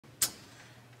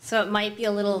so it might be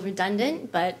a little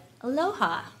redundant, but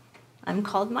aloha. I'm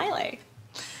called Maile.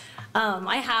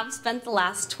 I have spent the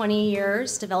last 20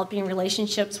 years developing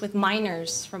relationships with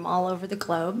miners from all over the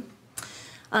globe.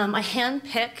 I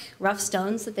handpick rough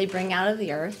stones that they bring out of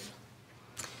the earth.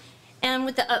 And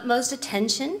with the utmost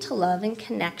attention to love and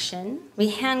connection, we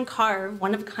hand carve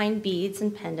one-of-a-kind beads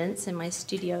and pendants in my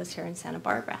studios here in Santa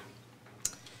Barbara.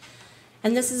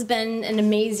 And this has been an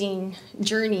amazing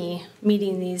journey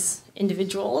meeting these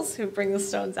individuals who bring the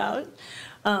stones out.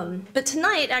 But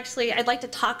tonight, actually, I'd like to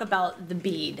talk about the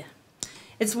bead.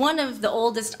 It's one of the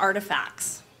oldest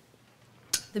artifacts.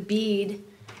 The bead,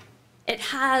 it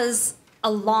has a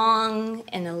long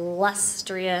and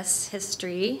illustrious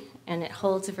history, and it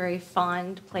holds a very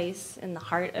fond place in the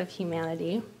heart of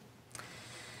humanity.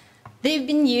 They've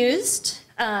been used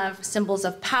for symbols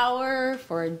of power,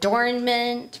 for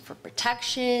adornment, for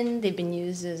protection. They've been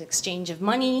used as exchange of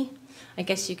money. I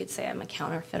guess you could say I'm a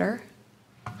counterfeiter.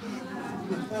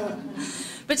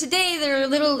 But today there are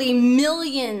literally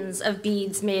millions of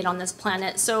beads made on this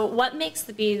planet. So what makes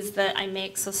the beads that I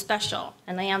make so special?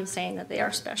 And I am saying that they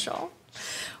are special.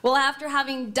 Well, after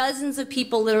having dozens of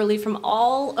people literally from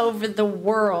all over the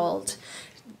world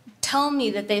tell me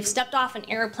that they've stepped off an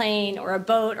airplane or a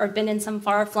boat or been in some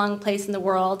far-flung place in the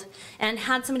world and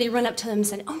had somebody run up to them and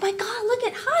said, "Oh my God, look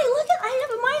at, I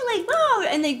have a Maile, wow!"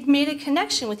 And they made a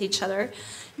connection with each other,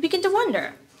 you begin to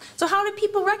wonder, so how do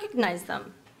people recognize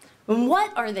them? And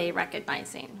what are they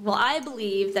recognizing? Well, I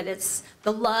believe that it's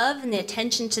the love and the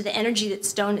attention to the energy that's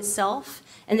stone itself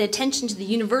and the attention to the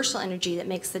universal energy that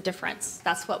makes the difference.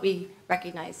 That's what we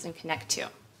recognize and connect to.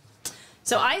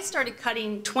 So I started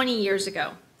cutting 20 years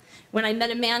ago when I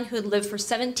met a man who had lived for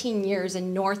 17 years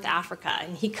in North Africa,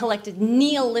 and he collected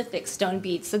Neolithic stone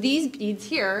beads. So these beads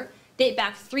here date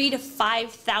back 3,000 to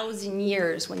 5,000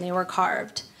 years when they were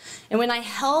carved. And when I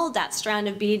held that strand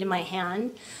of bead in my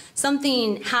hand,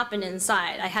 something happened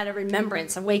inside. I had a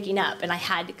remembrance of waking up, and I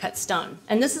had to cut stone.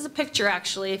 And this is a picture,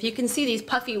 actually. If you can see these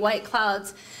puffy white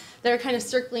clouds that are kind of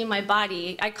circling my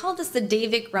body, I call this the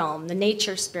Davic realm, the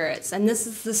nature spirits. And this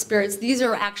is the spirits, these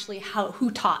are actually who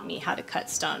taught me how to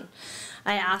cut stone.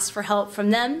 I asked for help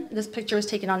from them. This picture was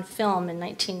taken on film in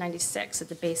 1996 at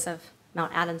the base of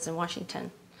Mount Adams in Washington.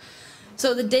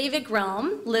 So the Davic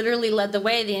realm literally led the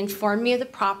way. They informed me of the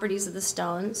properties of the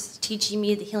stones, teaching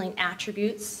me the healing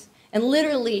attributes, and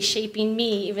literally shaping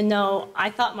me, even though I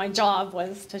thought my job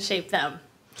was to shape them.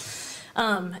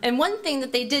 And one thing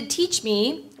that they did teach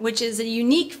me, which is a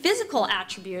unique physical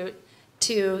attribute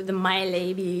to the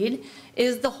Maile bead,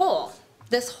 is the hole,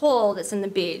 this hole that's in the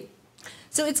bead.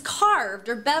 So it's carved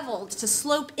or beveled to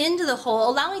slope into the hole,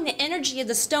 allowing the energy of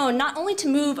the stone not only to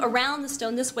move around the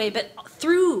stone this way, but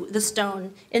through the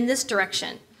stone in this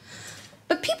direction.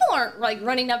 But people aren't like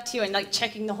running up to you and like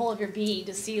checking the hole of your bead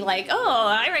to see like, oh,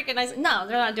 I recognize it. No,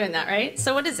 they're not doing that, right?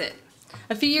 So what is it?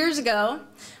 A few years ago,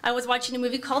 I was watching a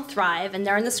movie called Thrive, and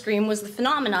there on the screen was the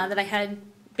phenomena that I had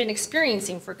been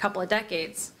experiencing for a couple of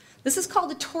decades. This is called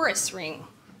a torus ring.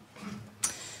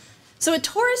 So a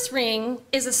torus ring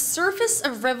is a surface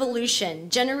of revolution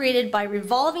generated by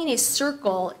revolving a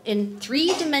circle in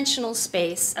three-dimensional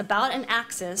space about an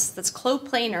axis that's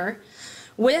coplanar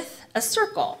with a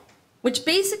circle, which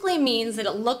basically means that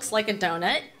it looks like a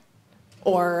donut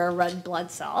or a red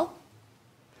blood cell.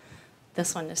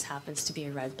 This one just happens to be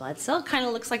a red blood cell. Kind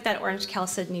of looks like that orange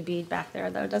chalcedony bead back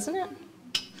there, though, doesn't it?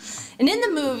 And in the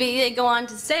movie, they go on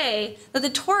to say that the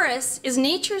torus is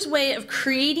nature's way of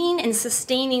creating and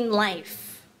sustaining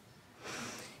life.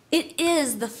 It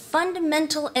is the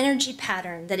fundamental energy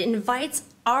pattern that invites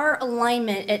our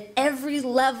alignment at every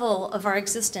level of our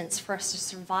existence for us to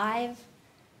survive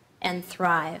and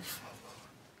thrive.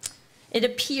 It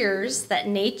appears that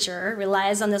nature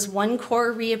relies on this one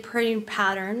core reoccurring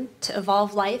pattern to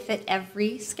evolve life at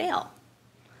every scale.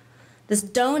 This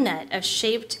donut of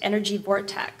shaped energy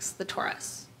vortex, the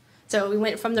torus. So we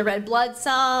went from the red blood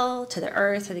cell to the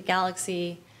earth to the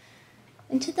galaxy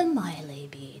and to the Maile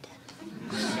bead.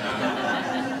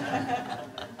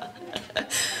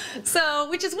 So,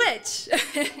 which is which?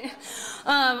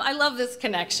 I love this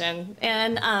connection,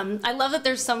 and I love that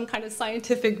there's some kind of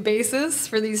scientific basis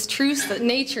for these truths that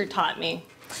nature taught me.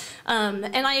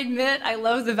 And I admit I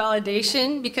love the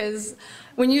validation, because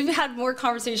when you've had more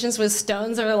conversations with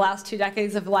stones over the last 2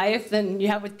 decades of life than you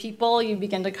have with people, you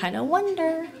begin to kind of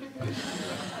wonder.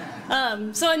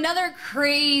 So another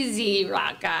crazy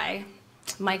rock guy,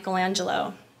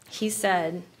 Michelangelo, he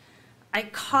said,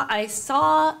 I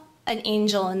saw an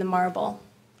angel in the marble,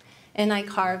 and I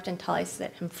carved until I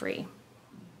set him free.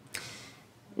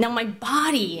 Now my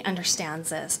body understands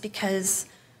this, because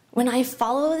When I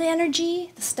follow the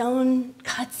energy, the stone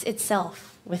cuts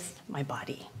itself with my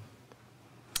body.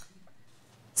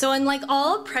 So unlike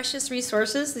all precious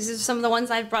resources, these are some of the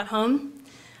ones I've brought home,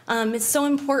 it's so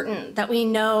important that we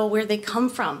know where they come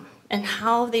from and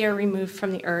how they are removed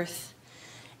from the earth.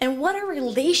 And what our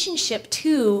relationship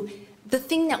to the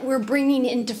thing that we're bringing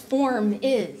into form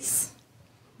is.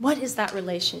 What is that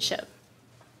relationship?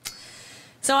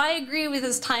 So I agree with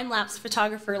his time-lapse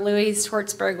photographer, Louis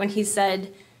Schwartzberg, when he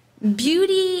said,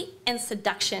 beauty and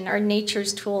seduction are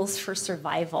nature's tools for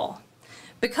survival.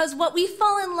 Because what we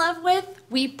fall in love with,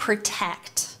 we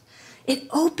protect. It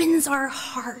opens our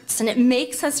hearts and it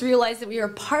makes us realize that we are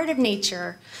part of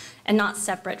nature and not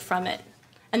separate from it.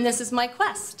 And this is my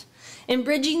quest. In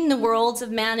bridging the worlds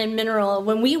of man and mineral,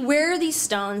 when we wear these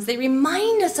stones, they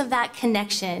remind us of that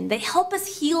connection. They help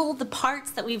us heal the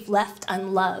parts that we've left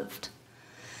unloved.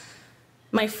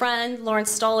 My friend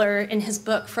Lawrence Stoller, in his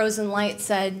book Frozen Light,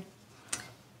 said,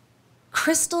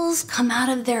 crystals come out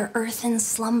of their earthen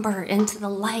slumber into the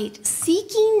light,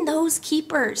 seeking those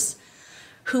keepers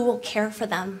who will care for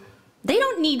them. They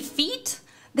don't need feet.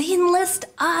 They enlist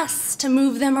us to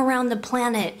move them around the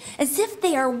planet, as if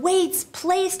they are weights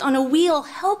placed on a wheel,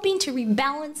 helping to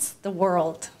rebalance the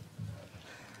world.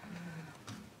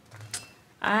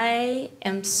 I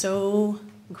am so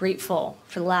grateful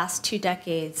for the last 2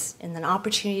 decades and an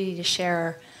opportunity to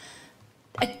share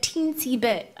a teensy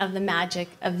bit of the magic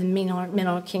of the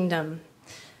mineral kingdom.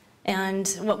 And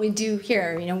what we do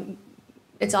here,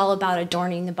 it's all about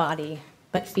adorning the body,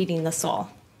 but feeding the soul.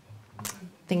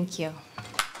 Thank you.